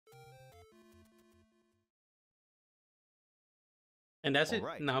And that's it?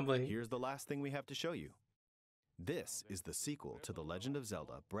 Alright, No, I'm playing. here's the last thing we have to show you. This is the sequel to The Legend of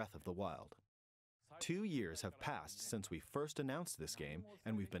Zelda Breath of the Wild. 2 years have passed since we first announced this game,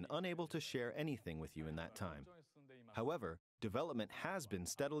 and we've been unable to share anything with you in that time. However, development has been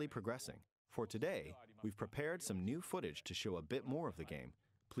steadily progressing. For today, we've prepared some new footage to show a bit more of the game.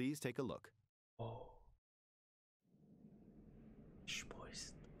 Please take a look. Oh. Shh,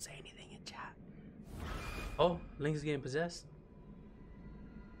 boys. Don't say anything in chat. Oh, Link's getting possessed.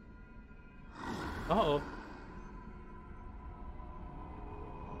 Uh-oh.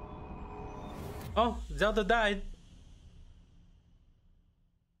 Oh, Zelda died.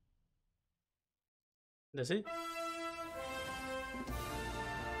 That's it?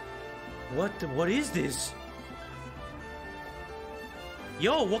 What is this?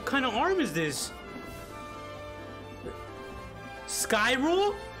 Yo, what kind of arm is this?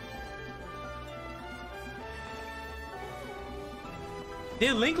 Skyrule?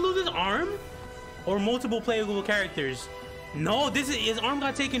 Did Link lose his arm? Or multiple playable characters? No, this is his arm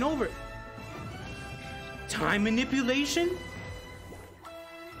got taken over. Time manipulation?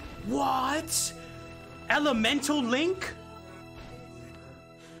 What? Elemental Link?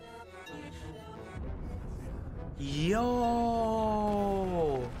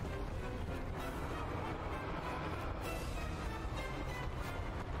 Yo.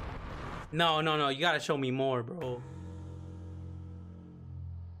 No, you gotta show me more, bro.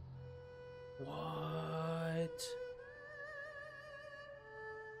 What?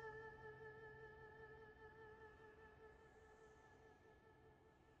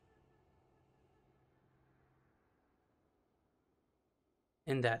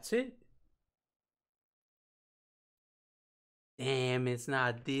 And that's it. Damn, it's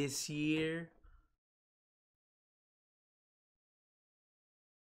not this year.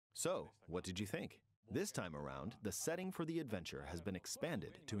 So, what did you think? This time around, the setting for the adventure has been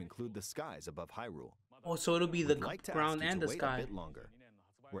expanded to include the skies above Hyrule. Oh, so it'll be the We'd like to ground ask you and to the wait sky. a bit longer.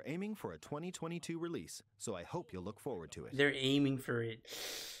 We're aiming for a 2022 release, so I hope you'll look forward to it. They're aiming for it.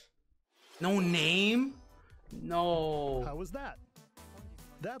 No name? No. How was that?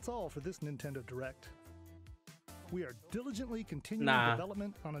 That's all for this Nintendo Direct. We are diligently continuing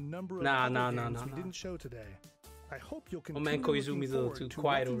development on a number of other games we didn't show today. I hope you'll continue man Koizumi's a little looking too forward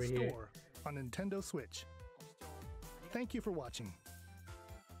quiet to over what's in here. store on Nintendo Switch. Thank you for watching.